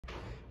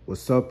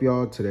What's up,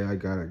 y'all? Today I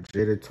got a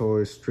Jada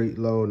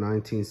streetlow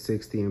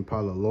 1960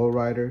 Impala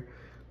lowrider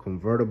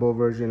convertible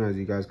version, as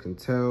you guys can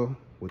tell,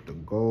 with the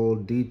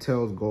gold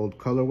details, gold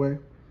colorway.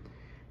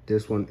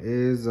 This one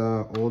is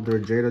older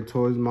Jada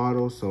Toys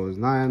model, so it's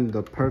not in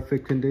the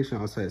perfect condition.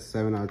 I'll say it's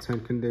 7 out of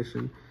 10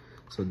 condition,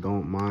 so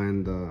don't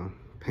mind the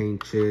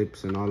paint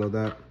chips and all of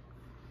that.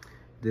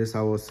 This,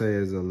 I will say,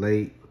 is a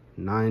late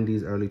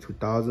 90s, early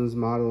 2000s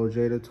model of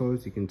Jada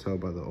Toys. You can tell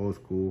by the old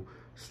school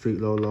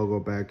streetlow logo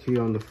back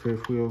here on the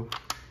fifth wheel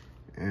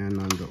and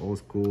on the old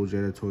school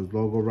Jada Toys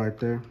logo right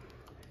there.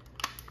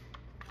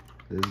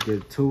 Let's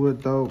get to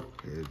it though.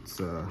 It's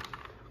a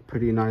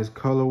pretty nice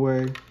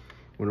colorway.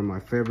 One of my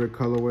favorite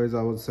colorways,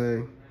 I would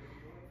say.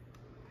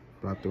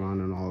 Wrapped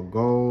around in all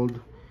gold.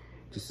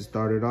 Just to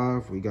start it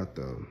off, we got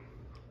the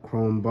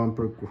chrome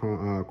bumper,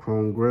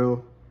 chrome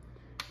grille,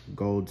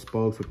 gold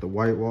spokes with the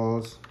white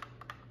walls.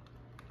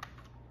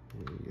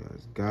 You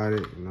guys got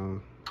it, you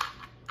know.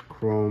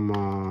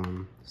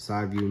 Chrome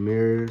side view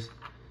mirrors.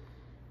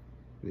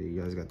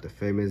 You guys got the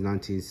famous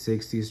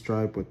 1960s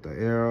stripe with the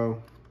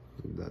arrow.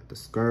 You got the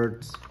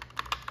skirts,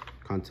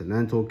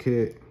 Continental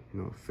kit,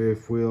 you know,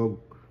 fifth wheel,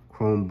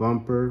 chrome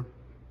bumper,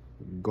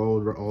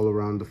 gold all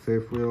around the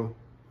fifth wheel.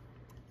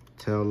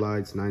 Tail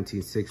lights,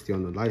 1960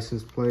 on the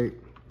license plate.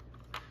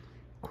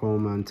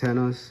 Chrome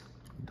antennas.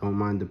 Don't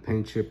mind the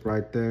paint chip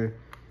right there.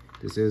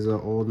 This is an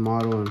old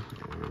model and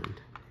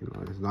you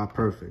know, it's not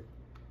perfect.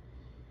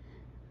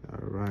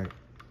 All right,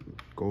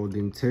 gold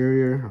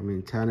interior,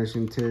 tannish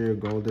interior,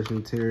 goldish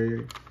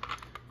interior.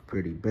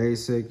 Pretty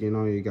basic, you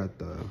know, you got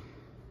the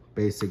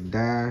basic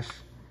dash,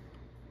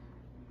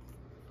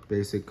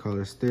 basic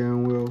color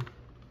steering wheel.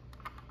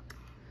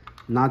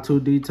 Not too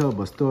detailed,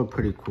 but still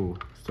pretty cool.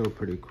 Still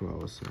pretty cool, I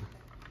would say.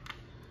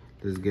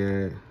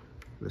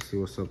 Let's see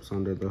what's up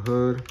under the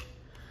hood.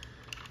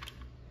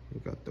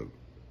 You got the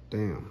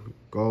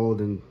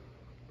gold and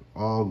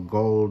all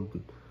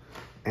gold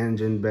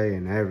engine bay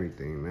and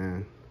everything,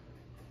 man.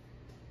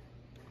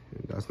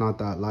 That's not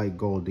that light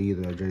gold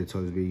either that Jada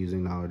Toys be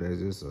using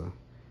nowadays. It's a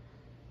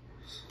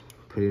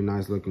pretty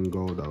nice looking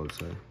gold, I would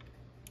say.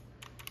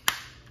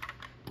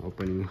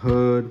 Opening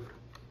hood,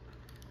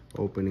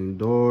 opening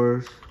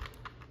doors.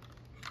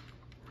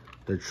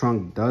 The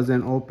trunk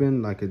doesn't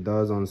open like it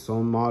does on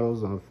some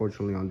models.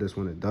 Unfortunately, on this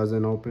one, it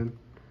doesn't open.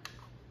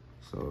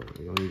 So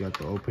you only got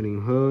the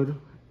opening hood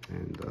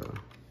and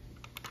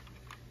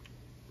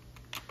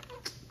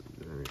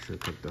make sure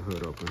to cut the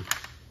hood open.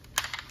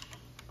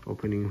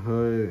 Opening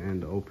hood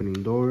and the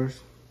opening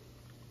doors.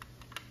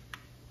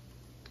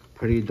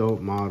 Pretty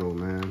dope model,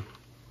 man.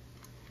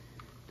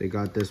 They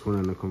got this one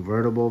in a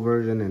convertible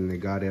version, and they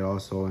got it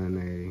also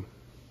in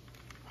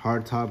a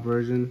hardtop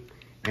version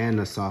and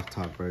a soft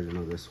top version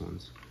of this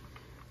one's.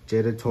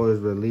 Jada Toys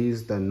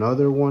released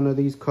another one of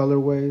these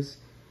colorways.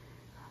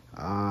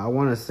 I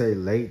want to say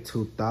late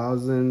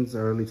 2000s,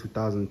 early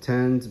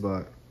 2010s,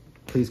 but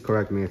please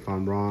correct me if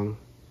I'm wrong.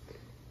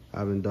 I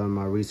haven't done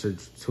my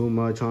research too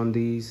much on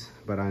these,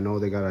 but I know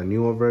they got a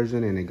newer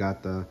version, and it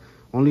got the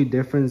only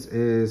difference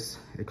is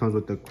it comes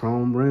with the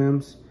chrome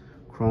rims,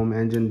 chrome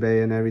engine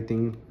bay and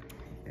everything,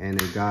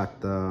 and it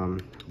got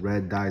the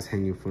red dice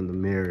hanging from the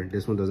mirror.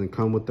 This one doesn't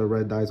come with the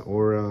red dice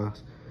or a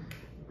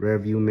rear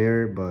view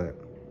mirror, but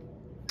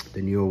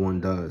the newer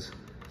one does.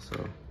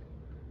 So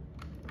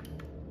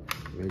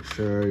make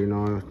sure, you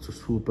know, to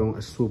swoop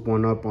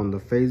one up on the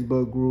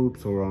Facebook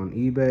groups or on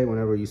eBay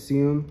whenever you see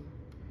them.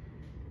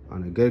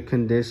 On a good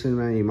condition,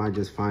 man, you might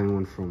just find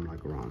one from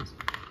like around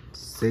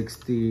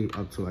 60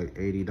 up to like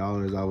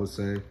 $80, I would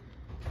say,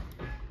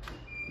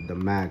 the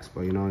max.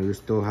 But you know, you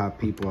still have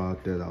people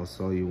out there that'll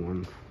sell you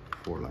one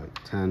for like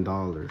 $10,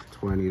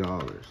 $20. You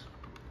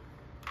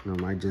know,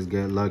 might just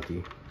get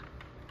lucky.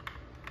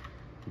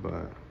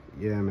 But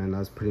yeah, man,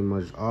 that's pretty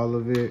much all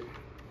of it.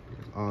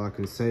 That's all I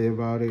can say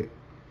about it.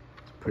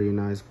 It's a pretty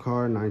nice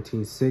car,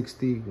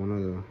 1960, one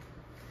of the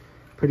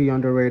pretty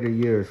underrated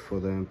years for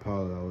the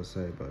Impala, I would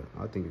say, but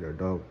I think they're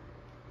dope.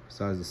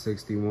 Besides the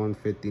 61,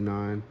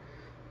 59,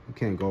 you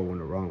can't go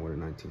wrong with a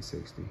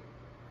 1960.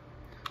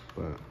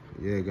 But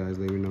yeah, guys,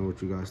 let me know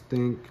what you guys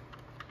think,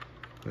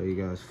 how you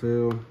guys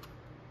feel.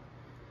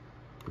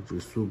 Would you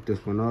swoop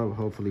this one up?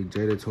 Hopefully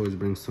Jada Toys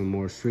brings some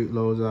more street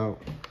lows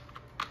out.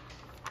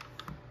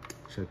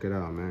 Check it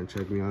out, man.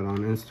 Check me out on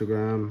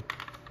Instagram.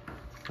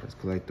 That's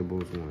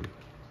Collectibles1.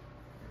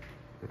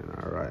 And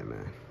all right,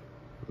 man.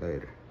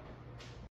 Later.